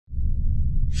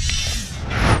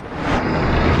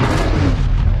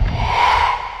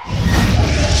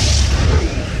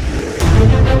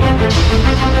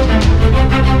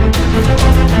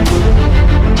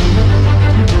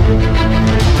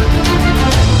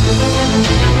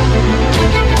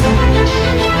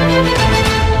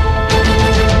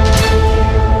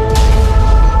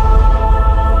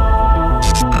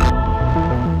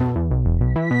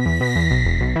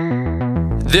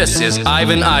This is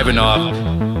Ivan Ivanov,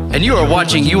 and you are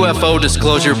watching UFO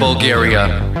Disclosure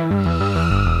Bulgaria.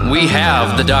 We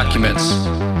have the documents.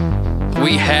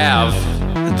 We have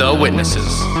the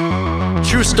witnesses.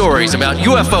 True stories about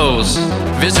UFOs,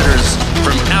 visitors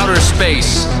from outer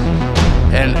space,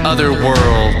 and other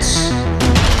worlds.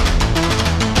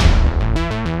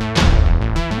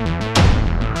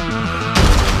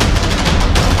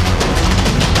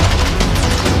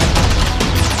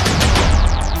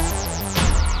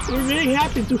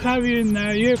 Happy to have you in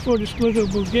UFO Disclosure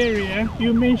Bulgaria.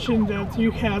 You mentioned that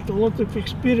you had a lot of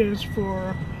experience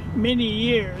for many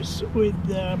years with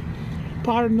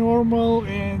paranormal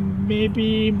and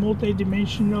maybe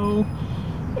multidimensional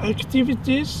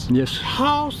activities. Yes.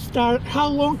 How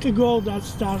long ago that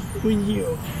started with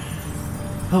you?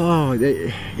 Oh,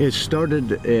 it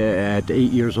started at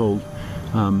 8 years old,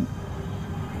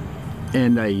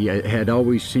 and I had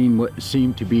always seen what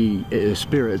seemed to be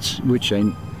spirits, which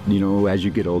you know, as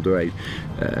you get older, I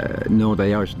know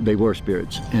they were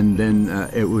spirits. And then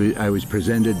I was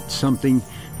presented something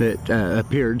that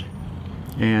appeared,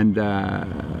 and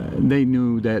they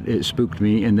knew that it spooked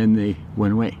me, and then they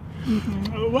went away.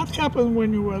 Mm-hmm. What happened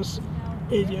when you was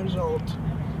 8 years old?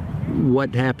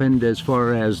 What happened as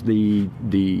far as the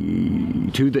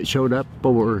two that showed up,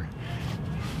 or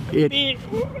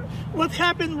what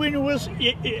happened when you was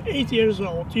 8 years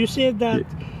old? You said that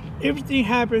everything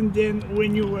happened then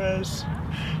when you was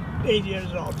 8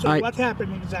 years old. So what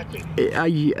happened exactly?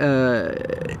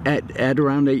 At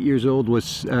around 8 years old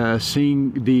was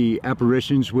seeing the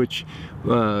apparitions, which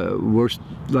were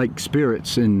like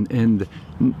spirits, and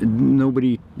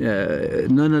nobody,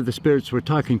 none of the spirits were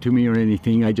talking to me or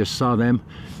anything. I just saw them.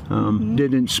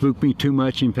 Didn't spook me too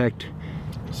much. In fact,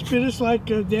 spirits like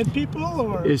dead people,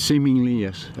 or? Seemingly,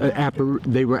 yes.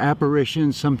 They were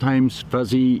apparitions, sometimes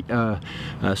fuzzy,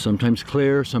 sometimes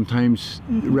clear, sometimes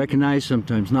recognized,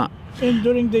 sometimes not. And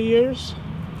during the years?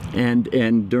 And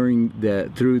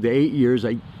through the 8 years,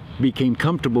 I became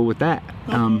comfortable with that.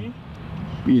 Okay.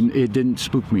 It didn't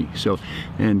spook me. So,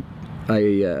 and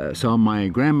I saw my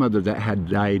grandmother that had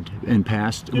died and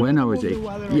passed when I was 8.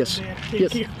 Yes,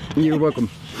 yes. You're welcome.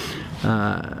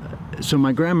 So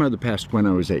my grandmother passed when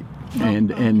I was 8,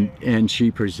 and she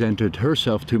presented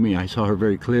herself to me. I saw her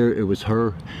very clear. It was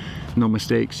her, no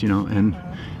mistakes, you know,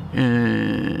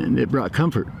 and it brought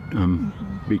comfort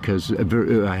because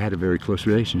I had a very close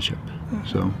relationship.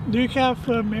 So. Do you have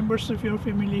members of your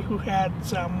family who had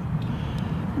some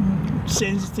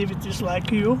sensitivities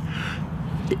like you?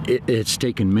 It's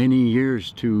taken many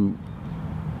years to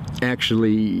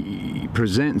actually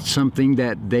present something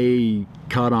that they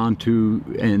caught on to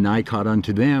and I caught on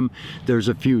to them. There's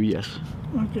a few, yes.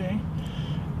 Okay.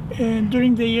 And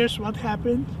during the years, what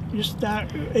happened? You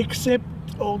accept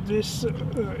all this,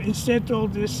 instead all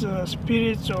these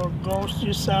spirits or ghosts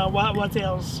you saw, what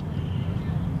else?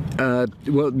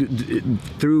 Well,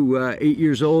 through 8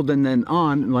 years old and then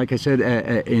on, like I said,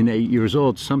 in 8 years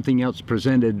old, something else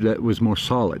presented that was more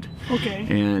solid. Okay.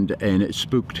 And it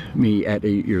spooked me at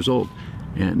 8 years old.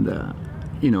 And,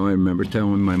 you know, I remember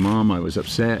telling my mom I was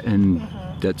upset, and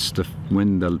that's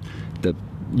when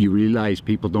you realize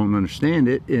people don't understand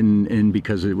it, and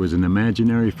because it was an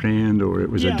imaginary friend, or it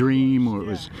was a dream, or it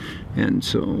was, and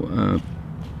so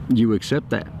you accept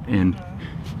that and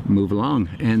move along.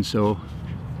 And so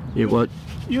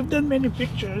you've done many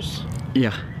pictures.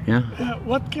 Yeah, yeah.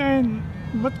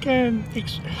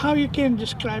 How you can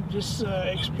describe these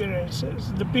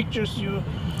experiences, the pictures you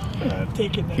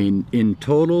taken? In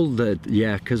total,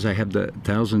 because I have the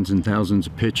thousands and thousands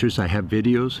of pictures. I have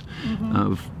videos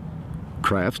of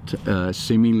craft,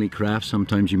 seemingly craft.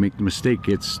 Sometimes you make the mistake.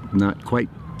 It's not quite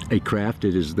a craft.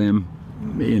 It is them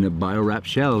in a bio-wrapped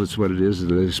shell. It's what it is.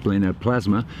 They're displaying a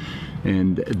plasma,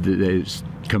 and it's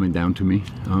coming down to me.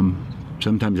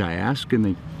 Sometimes I ask and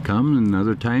they come, and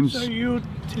other times. So you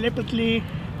telepathically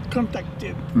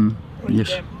contacted with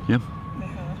them? Yeah.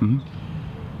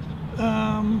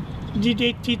 Did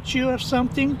they teach you or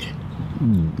something?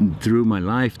 Through my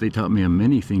life, they taught me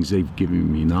many things. They've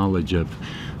given me knowledge of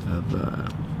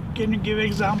can you give an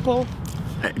example?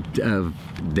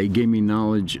 They gave me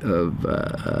knowledge of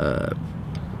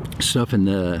stuff in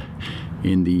the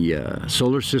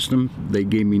solar system. They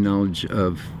gave me knowledge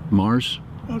of Mars.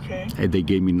 Okay. They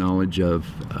gave me knowledge of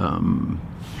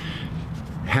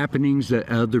happenings that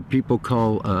other people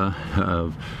call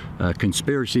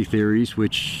conspiracy theories,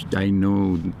 which I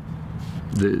know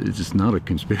it's not a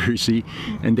conspiracy.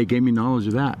 And they gave me knowledge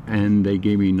of that, and they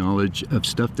gave me knowledge of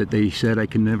stuff that they said I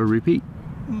can never repeat.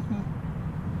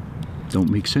 Don't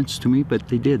make sense to me, but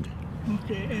they did.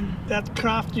 Okay, and that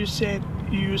craft you said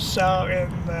you saw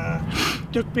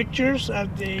and took pictures, and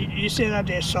you say that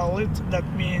they're solid. That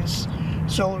means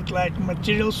solid like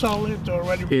material solid, or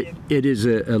what do you mean? It is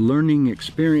a learning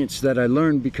experience that I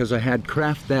learned because I had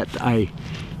craft that I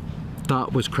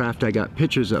thought was craft I got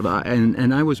pictures of,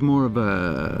 and I was more of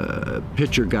a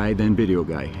picture guy than video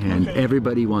guy, and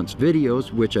everybody wants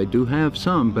videos, which I do have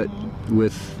some, but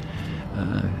with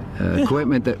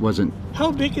equipment that wasn't.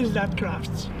 How big is that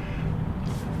craft?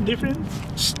 Different?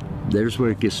 There's where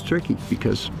it gets tricky,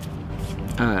 because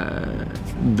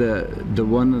the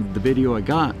one of the video I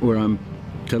got where I'm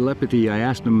telepathy, I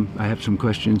asked him, I have some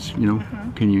questions, you know,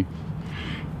 can you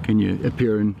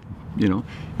appear and, you know,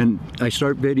 and I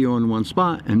start video in one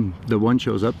spot, and the one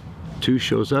shows up, two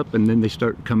shows up, and then they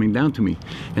start coming down to me,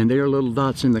 and they are little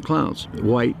dots in the clouds,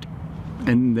 white,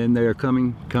 and then they are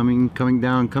coming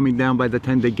down. By the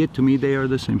time they get to me, they are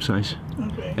the same size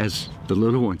as the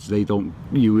little ones. They don't,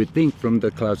 you would think from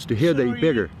the clouds to here, so they're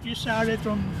bigger. You saw it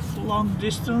from long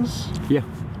distance? Yeah.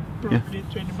 Probably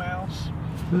 20 miles.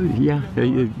 Yeah.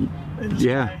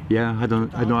 I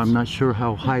don't. I'm not sure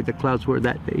how high the clouds were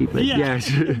that day, but yes,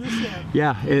 up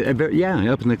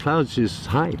in the clouds is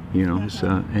high, you know.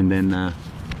 So, and then,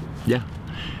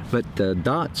 but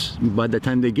dots, by the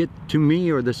time they get to me,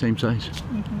 are the same size.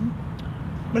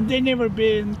 But they never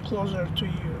been closer to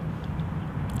you.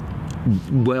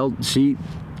 Well, see,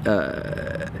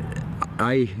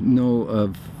 I know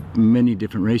of many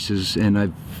different races, and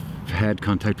I've had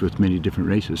contact with many different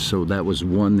races, so that was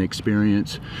one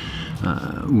experience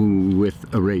with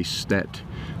a race that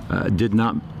did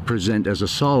not present as a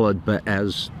solid, but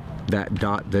as that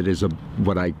dot that is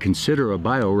what I consider a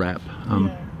bio-wrap.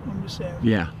 Understand.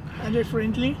 Yeah. Are they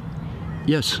friendly?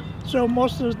 Yes. So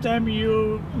most of the time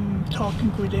you talking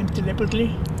with them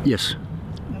telepathically? Yes.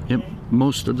 Yep.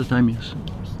 Most of the time, yes.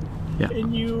 Yeah.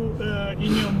 And you,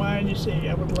 in your mind, you say,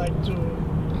 I would like to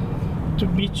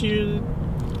meet you.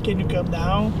 Can you come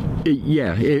down?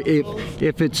 Yeah,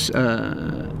 if it's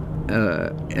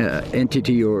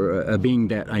entity or a being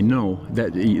that I know,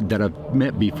 that I've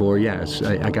met before, yes.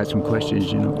 I got some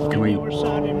questions, you know. Can we? You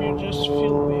saw them, you just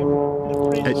feel them,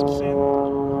 the presence.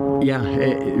 Yeah,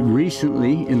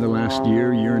 recently, in the last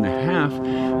year and a half,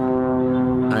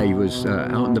 I was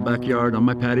out in the backyard on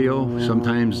my patio.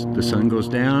 Sometimes the sun goes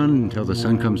down until the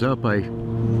sun comes up. I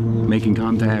making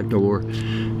contact or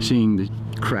seeing the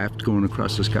craft going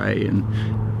across the sky, and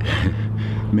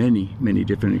many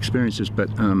different experiences. But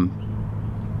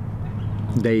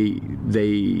they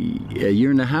a year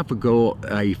and a half ago,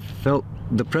 I felt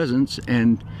the presence,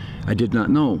 and I did not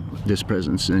know this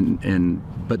presence,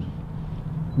 but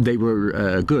they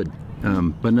were good,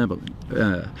 benevolent,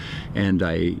 and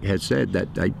I had said that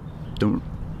I don't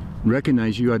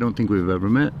recognize you. I don't think we've ever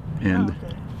met, and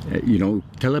you know,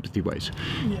 telepathy wise.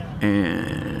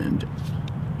 And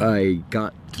I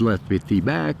got telepathy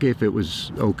back if it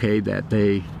was okay that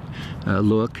they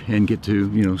look and get to,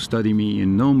 you know, study me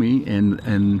and know me,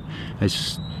 and I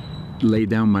laid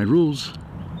down my rules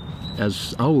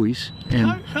as always.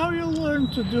 And how you learn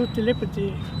to do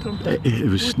telepathy? It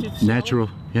was natural.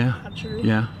 Yeah.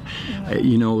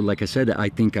 You know, like I said, I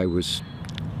think I was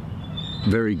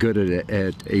very good at it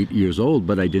at 8 years old,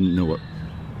 but I didn't know what.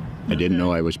 I didn't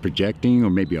know I was projecting,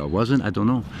 or maybe I wasn't. I don't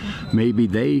know. Maybe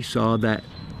they saw that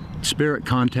spirit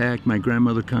contact, my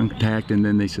grandmother contact, and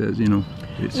then they said, you know.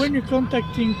 When you're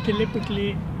contacting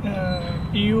telepathically,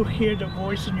 you hear the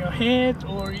voice in your head,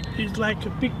 or it's like a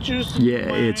pictures?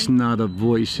 Yeah, it's not a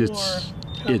voice. It's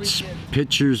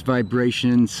pictures,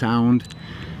 vibration, sound,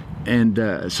 and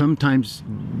sometimes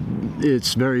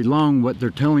it's very long what they're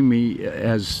telling me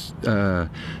as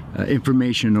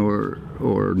information or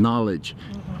knowledge.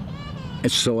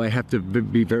 So I have to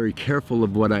be very careful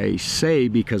of what I say,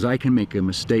 because I can make a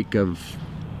mistake of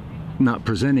not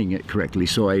presenting it correctly.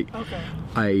 So I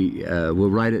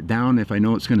will write it down if I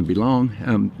know it's going to be long.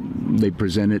 They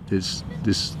present it this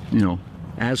you know,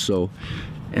 as so,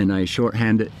 and I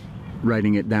shorthand it,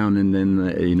 writing it down, and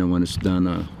then you know, when it's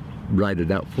done, write it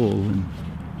out full. And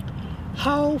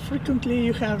how frequently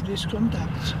you have these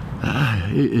contacts?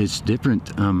 It's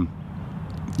different.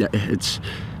 It's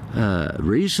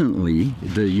recently,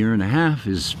 the year and a half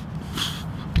is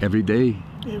every day,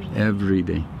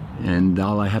 and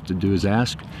all I have to do is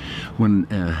ask. When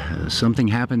something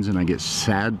happens and I get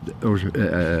sad, or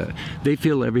they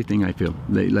feel everything I feel.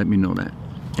 They let me know that,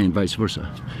 and vice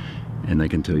versa. And I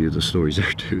can tell you the stories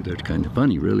there too. They're kind of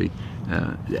funny, really.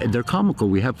 They're comical.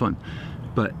 We have fun,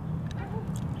 but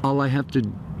all I have to,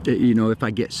 you know, if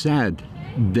I get sad,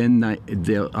 then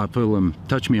I'll feel them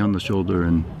touch me on the shoulder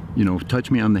and, you know,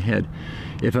 touch me on the head.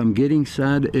 If I'm getting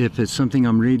sad, if it's something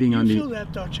I'm reading on the... You feel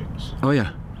that touchings? Oh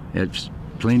yeah. It's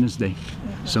plain as day.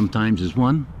 Sometimes it's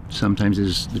one, sometimes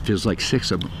it feels like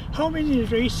 6 of them. How many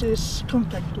races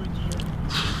contact with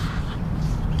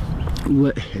you?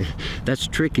 Well, that's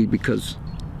tricky because,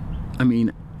 I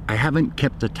mean, I haven't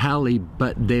kept a tally,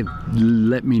 but they've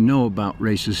let me know about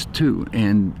races too,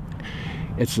 and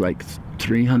it's like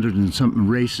 300 and something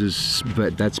races,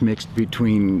 but that's mixed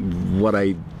between what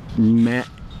I met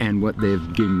and what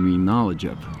they've given me knowledge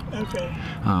of. Okay.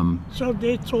 So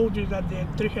they told you that there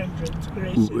are 300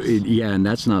 races. Yeah, and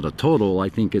that's not a total. I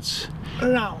think it's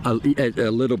around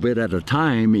a little bit at a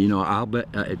time. You know, I'll bet.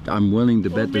 I'm willing to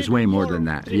bet there's way more than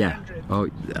that. 300. Yeah. Oh,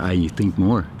 I think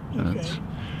more. Okay.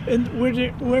 And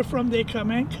where from they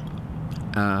coming?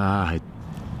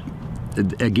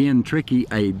 Again, tricky.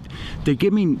 They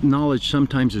give me knowledge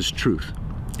sometimes as truth,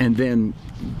 and then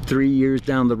 3 years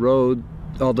down the road,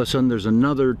 all of a sudden there's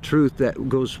another truth that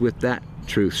goes with that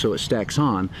truth, so it stacks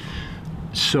on.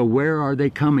 So where are they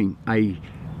coming? I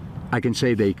can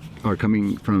say they are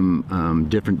coming from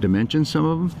different dimensions, some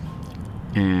of them,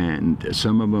 and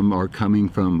some of them are coming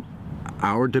from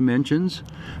our dimensions,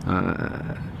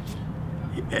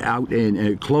 out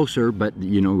and closer, but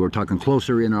you know, we're talking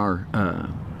closer in our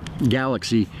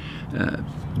galaxy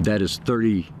that is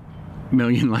 30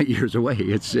 million light years away.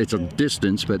 It's a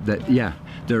distance, but that, yeah,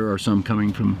 there are some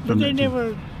coming from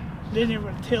they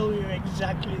never tell you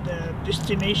exactly the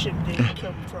destination they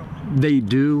come from. They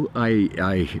do.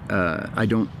 I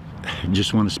don't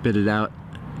just want to spit it out.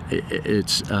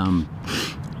 It's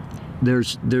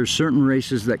there's certain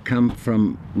races that come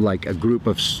from like a group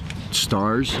of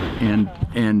stars,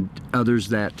 and others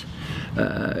that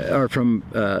are from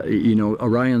you know,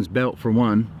 Orion's belt for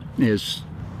one is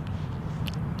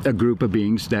a group of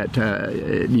beings that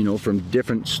you know, from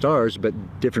different stars but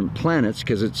different planets,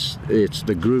 because it's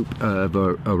the group of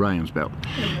Orion's belt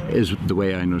is the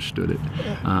way I understood it.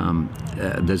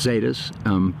 The Zetas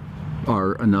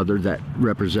are another that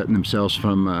represent themselves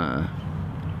from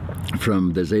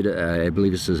the Zeta, I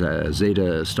believe this is a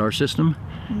Zeta star system,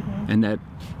 and that.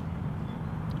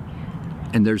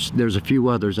 And there's a few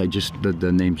others. I just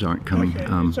the names aren't coming.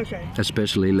 Okay, it's okay.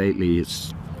 Especially lately,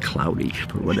 it's cloudy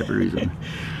for whatever reason.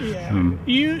 Yeah.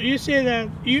 You say that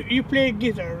you play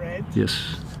guitar, right?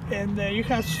 Yes. And you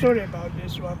had a story about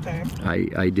this one time.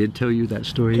 I did tell you that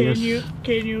story.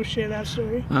 Can you share that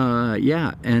story?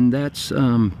 Yeah, and that's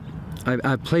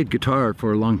I've played guitar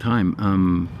for a long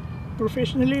time.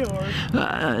 Professionally or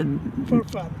for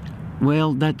fun?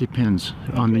 Well, that depends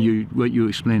on what you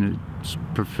explain it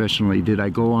professionally. Did I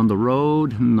go on the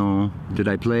road? No. Did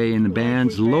I play in the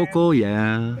bands? Local?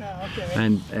 Yeah.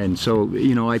 Okay. And so,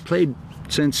 you know, I played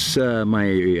since my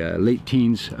late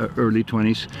teens, early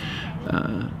 20s,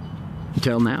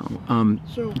 till now.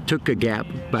 So, took a gap,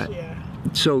 but yeah.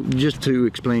 So just to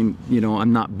explain, you know,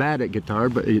 I'm not bad at guitar,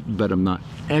 but I'm not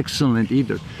excellent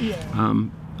either. Yeah.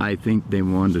 I think they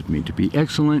wanted me to be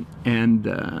excellent, and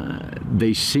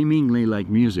they seemingly like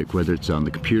music, whether it's on the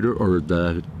computer or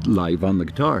the live on the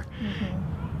guitar.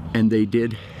 And they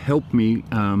did help me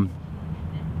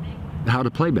how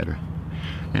to play better.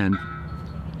 And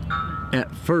at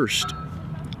first,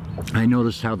 I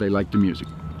noticed how they liked the music,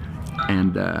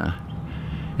 and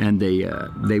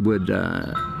they would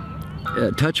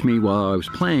touch me while I was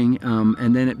playing,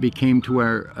 and then it became to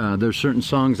where there's certain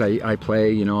songs I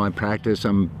play, you know, I practice,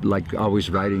 I'm like always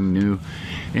writing new,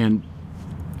 and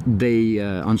they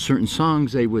on certain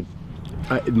songs they would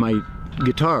my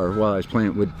guitar while I was playing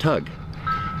it would tug,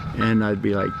 and I'd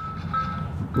be like,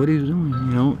 what are you doing,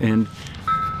 you know, and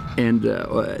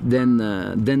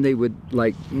then they would,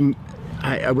 like,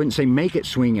 I wouldn't say make it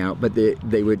swing out, but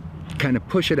they would kind of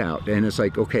push it out, and it's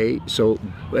like, okay, so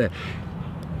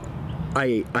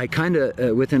I kind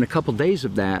of, within a couple days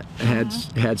of that, had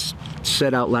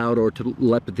said out loud, or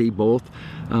telepathy, both,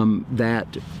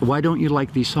 that, why don't you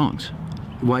like these songs?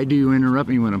 Why do you interrupt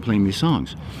me when I'm playing these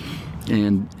songs?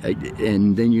 And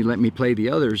then you let me play the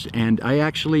others, and I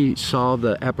actually saw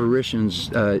the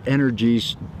apparitions,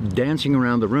 energies dancing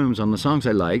around the rooms on the songs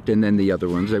I liked, and then the other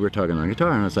ones they were talking on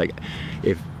guitar, and I was like,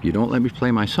 if you don't let me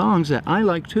play my songs that I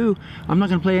like too, I'm not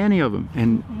going to play any of them.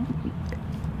 And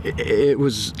it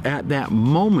was at that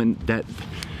moment that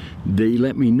they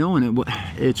let me know, and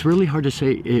it's really hard to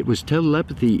say it was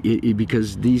telepathy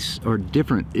because these are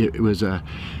different. It was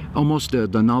almost the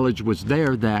knowledge was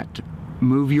there that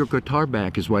move your guitar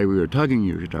back is why we were tugging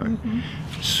your guitar.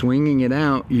 Swinging it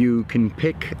out, you can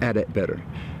pick at it better.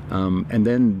 And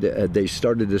then they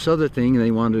started this other thing, and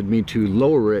they wanted me to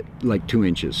lower it like 2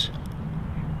 inches.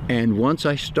 And once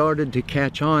I started to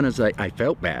catch on, as I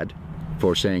felt bad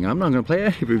for saying, I'm not going to play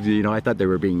it. You know, I thought they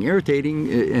were being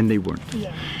irritating, and they weren't.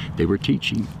 Yeah. They were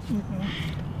teaching.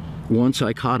 once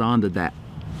I caught on to that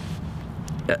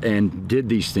and did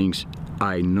these things,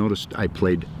 I noticed I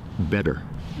played better,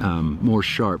 more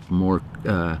sharp, more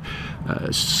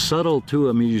subtle to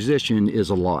a musician is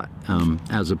a lot,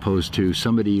 as opposed to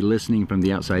somebody listening from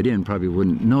the outside in probably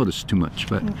wouldn't notice too much.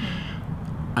 But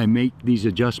I make these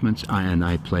adjustments and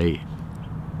I play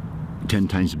 10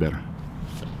 times better.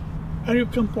 Are you a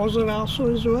composer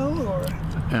also as well, or?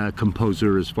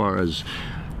 Composer as far as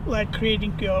like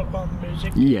creating your own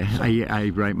music? Yeah,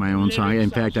 I write my own song. In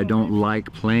fact, I don't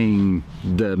like playing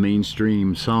the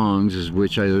mainstream songs,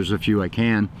 which there's a few I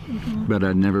can, but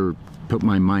I never put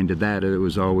my mind to that. It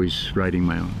was always writing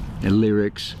my own. And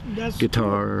lyrics,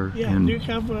 guitar. Cool. Yeah, and do you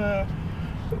have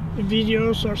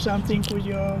videos or something with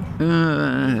your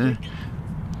music?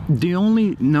 The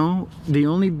only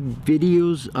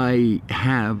videos I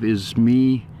have is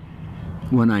me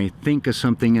when I think of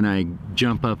something and I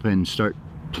jump up and start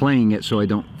playing it so I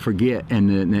don't forget,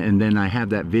 and then I have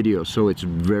that video, so it's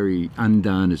very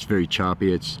undone, it's very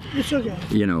choppy, it's okay,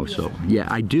 you know. So yeah,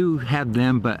 I do have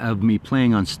them, but of me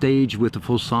playing on stage with a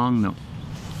full song, no.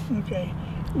 Okay,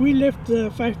 we left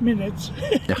 5 minutes.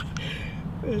 Yeah.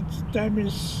 Time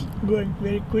is going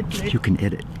very quickly. You can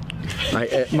edit.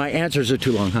 My answers are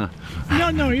too long, huh?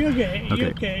 No, you're okay. You're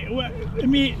okay. Well, I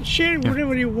mean, share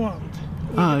whatever you want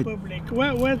with the public.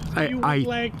 What you would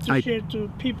like to share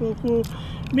to people who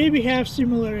maybe have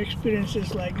similar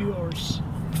experiences like yours?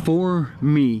 For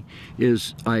me,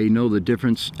 is I know the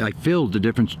difference. I feel the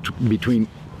difference between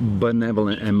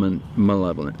benevolent and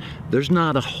malevolent. There's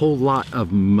not a whole lot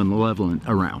of malevolent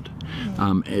around,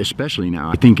 especially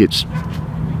now. I think it's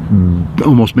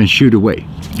almost been shooed away.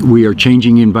 We are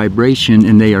changing in vibration,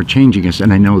 and they are changing us,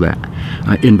 and I know that,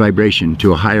 in vibration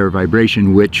to a higher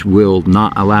vibration, which will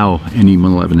not allow any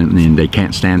malevolent, and they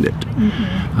can't stand it.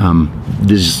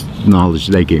 This is knowledge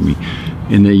they gave me.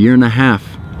 In a year and a half,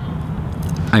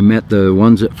 I met the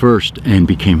ones at first and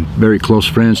became very close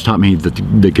friends, taught me that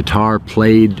the guitar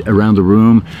played around the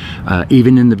room.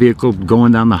 Even in the vehicle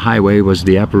going down the highway was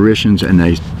the apparitions, and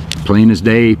they plain as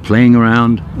day, playing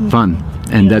around, fun.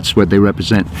 And that's what they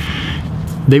represent.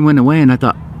 They went away, and I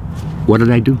thought, what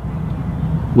did I do?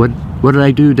 What did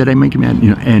I do? Did I make him mad?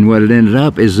 You know, and what it ended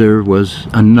up is there was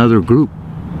another group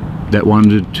that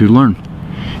wanted to learn.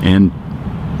 And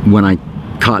when I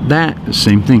caught that,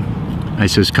 same thing. I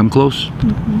says, come close.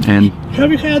 And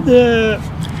have you had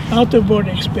out-of-world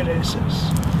experiences?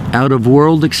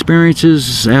 Out-of-world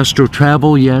experiences, astral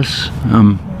travel, yes.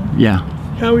 Yeah.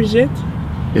 How is it?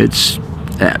 It's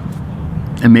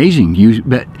amazing.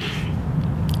 But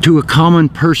to a common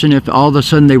person, if all of a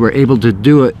sudden they were able to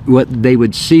do it, what they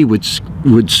would see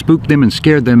would spook them and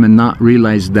scare them, and not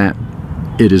realize that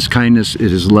it is kindness,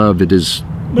 it is love, it is.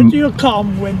 But you're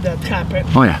calm when that happened.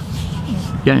 Oh yeah,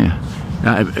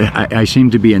 yeah. I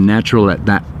seem to be a natural at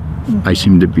that. I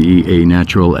seem to be a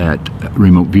natural at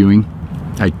remote viewing.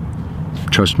 I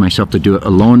trust myself to do it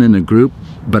alone in a group,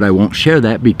 but I won't share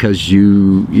that because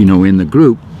you know, in the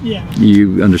group,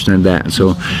 you understand that.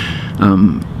 So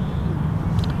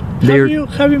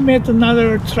have you met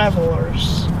another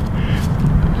travelers?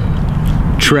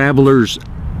 Travelers,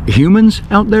 humans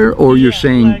out there, or you're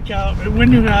saying like,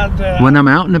 when you had when I'm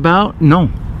out and about?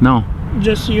 No.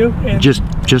 Just you? And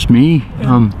just me.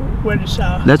 What is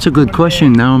that's a good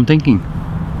question. Now I'm thinking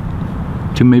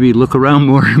to maybe look around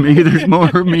more. Maybe there's more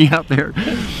of me out there.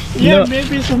 Yeah,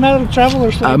 maybe it's another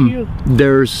travelers like you.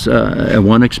 There's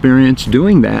one experience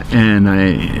doing that, and I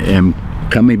am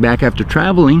coming back after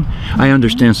traveling. I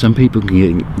understand some people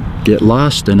can get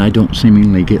lost, and I don't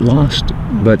seemingly get lost.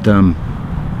 But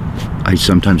I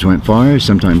sometimes went far,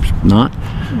 sometimes not.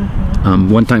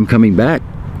 One time coming back,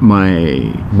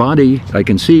 my body, I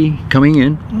can see coming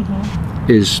in,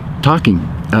 is talking,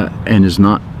 and is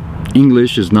not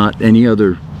English, is not any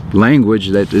other language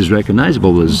that is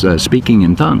recognizable as speaking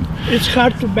in tongue. It's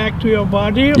hard to back to your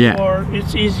body, or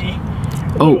it's easy?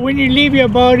 Oh, when you leave your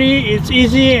body, it's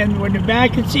easy, and when you're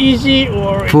back, it's easy,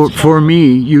 or for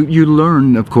me, you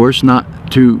learn, of course, not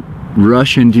to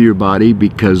rush into your body,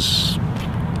 because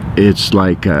it's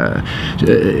like,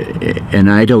 and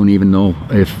I don't even know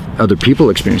if other people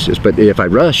experience this, but if I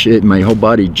rush it, my whole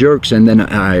body jerks, and then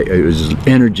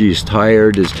energy is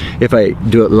tired. If I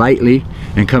do it lightly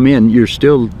and come in, you're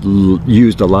still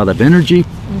used a lot of energy,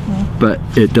 but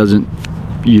it doesn't.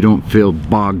 You don't feel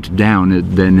bogged down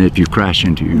than if you crash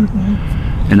into you.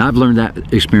 And I've learned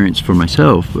that experience for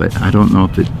myself, but I don't know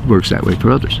if it works that way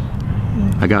for others.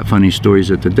 I got funny stories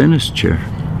at the dentist chair.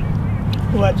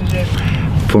 What is it?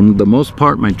 For the most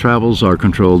part, my travels are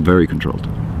controlled, very controlled.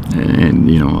 And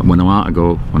you know, when I'm out, I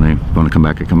go. When I want to come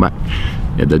back, I come back.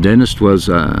 Yeah, the dentist was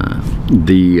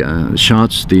the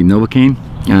shots, the Novocaine.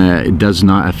 It does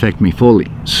not affect me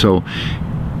fully, so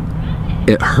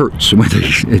it hurts when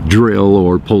they drill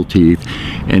or pull teeth,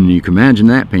 and you can imagine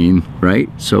that pain, right?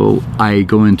 So I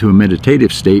go into a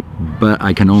meditative state, but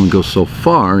I can only go so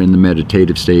far in the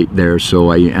meditative state there, so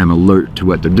I am alert to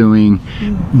what they're doing,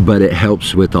 but it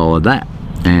helps with all of that.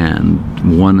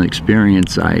 And one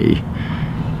experience, I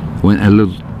went a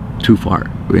little too far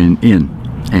in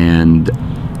and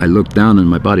I looked down and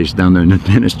my body's down there in the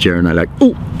dentist chair, and I like,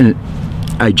 oh, and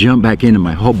I jumped back in and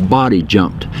my whole body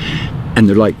jumped, and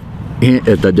they're like,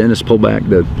 the dentist pulled back,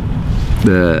 the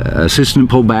assistant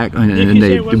pulled back, and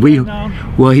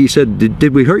he said,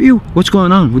 did we hurt you? What's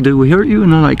going on? Did we hurt you?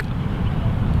 And I'm like,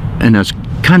 and I was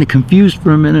kind of confused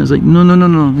for a minute. I was like,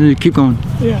 no, keep going.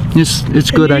 Yeah,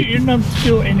 it's good. You don't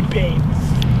feel any pain.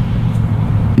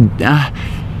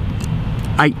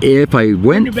 If I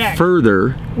went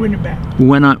further,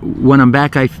 when I'm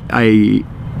back,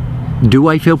 do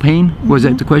I feel pain? Was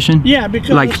that the question? Yeah, because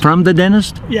like from the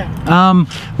dentist? Yeah.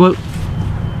 Well,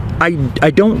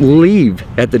 I don't leave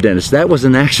at the dentist. That was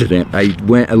an accident. I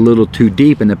went a little too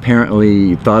deep and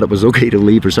apparently thought it was okay to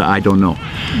leave, or so. I don't know.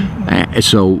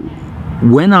 So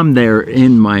when I'm there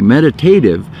in my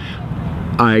meditative,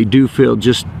 I do feel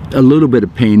just a little bit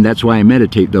of pain. That's why I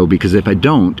meditate, though, because if I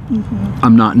don't,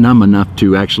 I'm not numb enough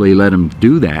to actually let them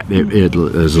do that. It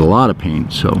is a lot of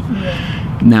pain. So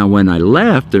now when I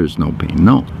left, there's no pain.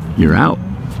 No, you're out.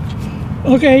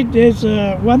 Okay, there's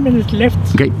 1 minute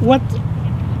left. Okay. What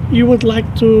you would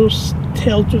like to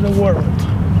tell to the world?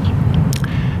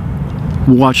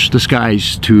 Watch the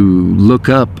skies, to look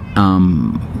up,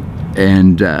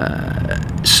 and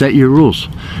set your rules.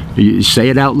 You say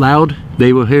it out loud,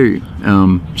 they will hear you.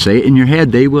 Say it in your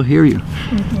head, they will hear you.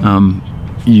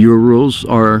 Your rules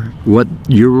are what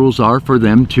your rules are for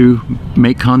them to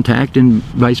make contact, and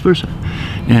vice versa.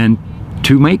 And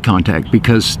to make contact,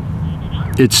 because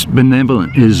it's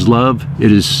benevolent, it is love,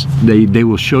 it is, they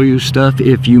will show you stuff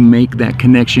if you make that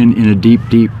connection in a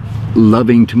deep,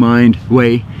 loving to mind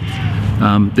way.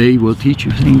 They will teach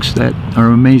you things that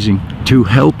are amazing to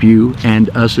help you and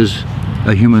us as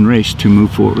a human race to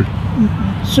move forward.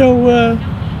 So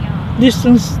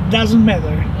distance doesn't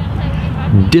matter?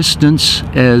 Distance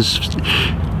as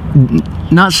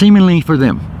not seemingly for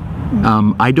them.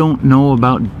 I don't know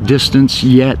about distance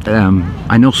yet.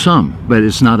 I know some, but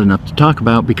it's not enough to talk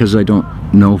about because I don't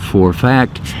know for a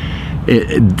fact.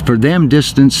 For them,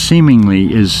 distance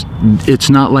seemingly is, it's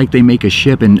not like they make a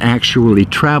ship and actually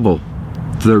travel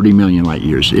 30 million light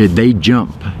years. They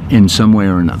jump in some way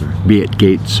or another, be it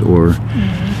gates or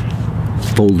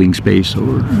folding space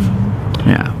or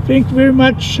yeah. Thank you very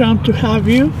much, Sean, to have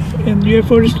you in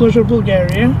UFO Disclosure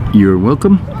Bulgaria. You're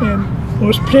welcome. And it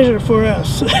was a pleasure for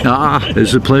us.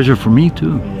 It's a pleasure for me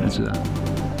too. Yeah.